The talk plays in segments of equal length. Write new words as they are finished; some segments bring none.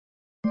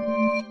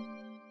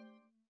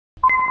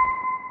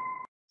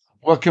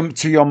Welcome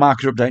to your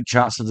market update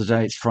charts of the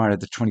day. It's Friday,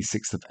 the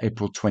 26th of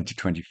April,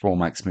 2024.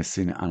 Mike Smith,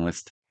 senior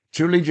analyst,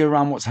 to lead you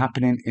around what's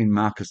happening in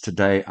markets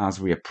today as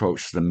we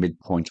approach the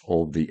midpoint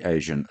of the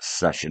Asian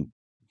session.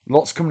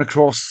 Lots coming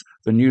across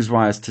the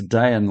newswires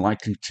today and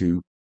likely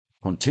to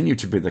continue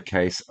to be the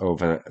case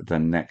over the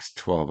next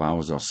 12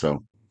 hours or so.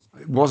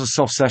 It was a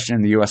soft session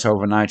in the US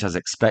overnight as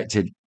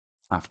expected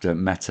after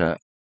Meta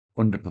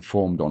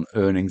underperformed on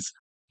earnings.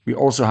 We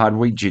also had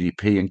weak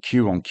GDP and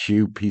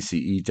QoQ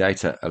PCE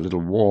data a little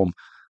warm,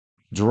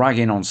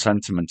 dragging on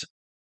sentiment.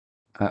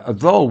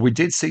 Although we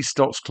did see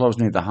stocks close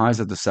near the highs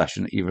of the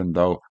session, even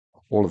though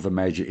all of the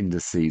major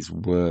indices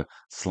were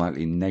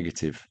slightly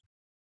negative.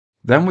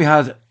 Then we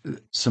had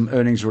some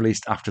earnings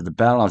released after the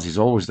bell, as is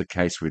always the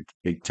case with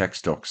big tech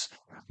stocks.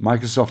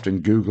 Microsoft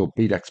and Google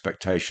beat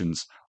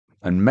expectations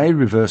and may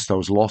reverse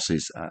those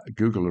losses.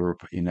 Google are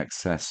up in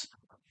excess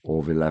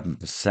of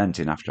 11%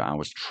 in after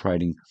hours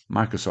trading,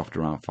 Microsoft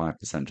around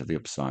 5% to the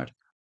upside.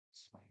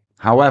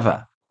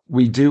 However,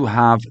 we do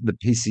have the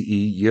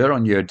PCE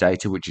year-on-year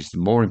data, which is the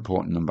more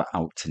important number,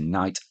 out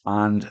tonight,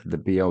 and the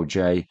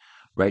BOJ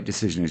rate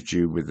decision is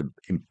due with an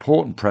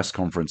important press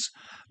conference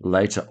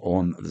later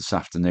on this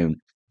afternoon.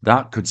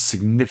 That could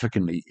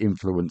significantly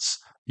influence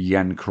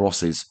yen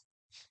crosses.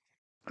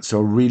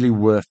 So really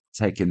worth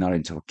taking that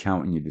into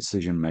account in your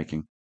decision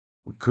making.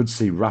 We could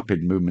see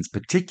rapid movements,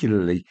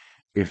 particularly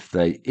if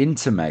they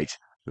intimate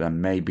there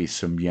may be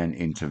some yen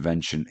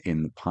intervention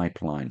in the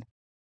pipeline.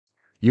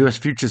 US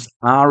futures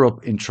are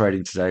up in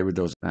trading today with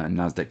those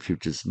Nasdaq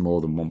futures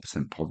more than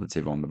 1%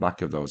 positive on the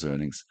back of those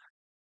earnings.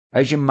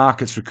 Asian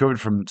markets recovered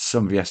from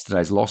some of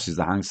yesterday's losses.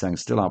 The Hang Seng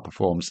still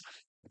outperforms.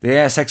 The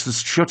ASX was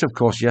shut, of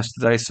course,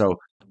 yesterday, so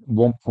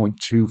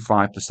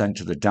 1.25%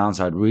 to the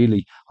downside.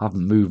 Really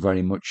haven't moved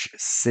very much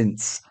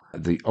since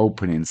the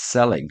opening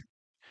selling.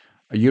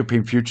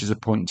 European futures are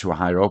pointing to a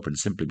higher open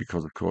simply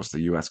because, of course, the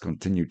US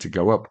continued to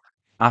go up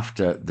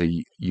after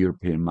the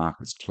European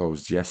markets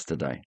closed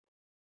yesterday.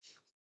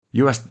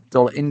 US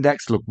dollar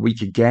index looked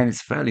weak again.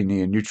 It's fairly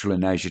near neutral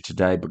in Asia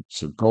today, but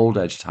so gold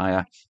edged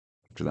higher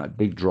after that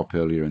big drop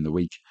earlier in the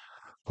week.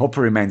 Copper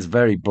remains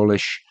very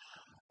bullish,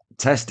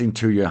 testing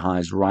 2-year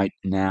highs right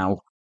now,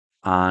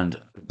 and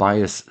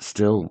buyers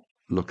still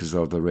look as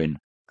though they're in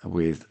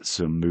with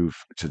some move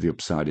to the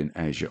upside in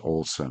Asia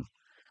also.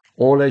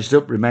 All edged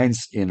up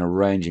remains in a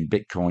range in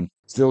Bitcoin,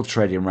 still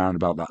trading around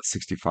about that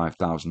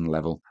 65,000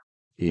 level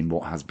in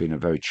what has been a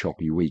very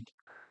choppy week.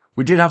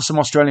 We did have some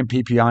Australian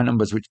PPI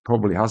numbers, which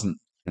probably hasn't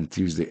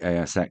enthused the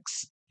ASX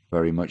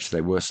very much.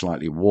 They were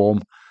slightly warm,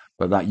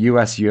 but that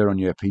US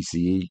year-on-year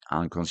PCE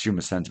and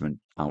consumer sentiment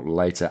out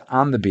later,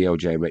 and the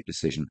BOJ rate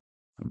decision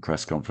and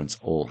press conference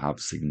all have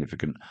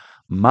significant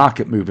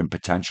market moving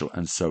potential,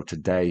 and so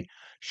today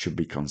should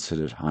be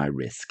considered high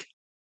risk.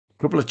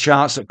 A couple of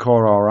charts at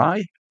Core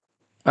RI.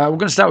 We're going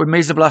to start with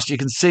Mesoblast. You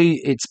can see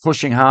it's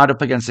pushing hard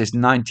up against this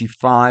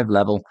 95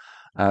 level.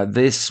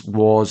 This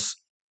was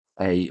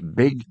a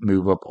big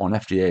move up on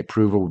FDA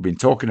approval. We've been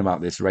talking about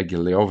this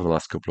regularly over the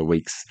last couple of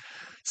weeks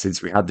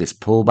since we had this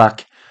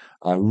pullback.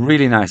 A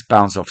really nice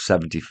bounce off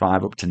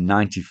 75 up to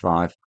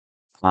 95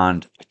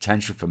 and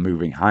potential for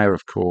moving higher,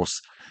 of course.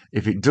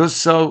 If it does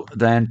so,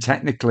 then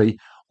technically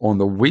on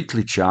the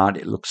weekly chart,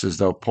 it looks as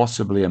though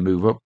possibly a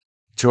move up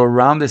to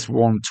around this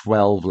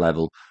 112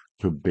 level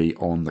could be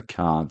on the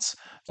cards.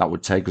 That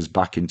would take us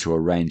back into a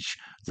range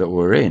that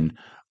we're in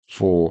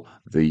for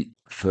the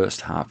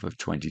first half of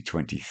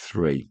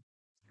 2023.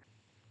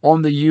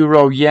 On the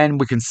euro yen,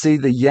 we can see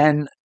the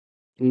yen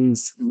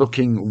is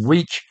looking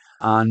weak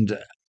and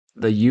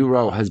the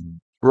euro has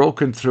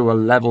broken through a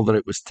level that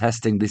it was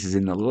testing. This is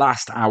in the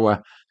last hour.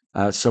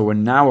 So we're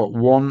now at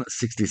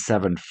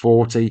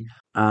 167.40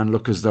 and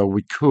look as though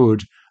we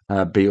could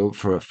be up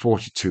for a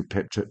 42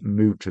 pip to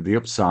move to the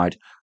upside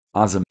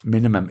as a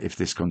minimum if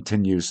this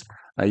continues.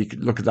 You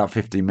can look at that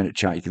 15-minute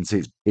chart. You can see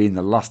it's been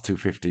the last two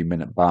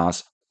 15-minute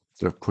bars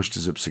that have pushed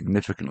us up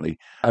significantly,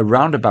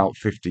 around about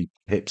 50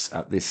 pips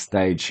at this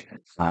stage.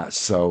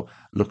 So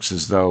looks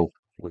as though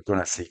we're going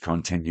to see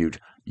continued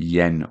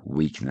yen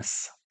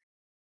weakness.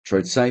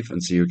 Trade safe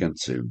and see you again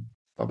soon.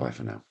 Bye-bye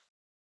for now.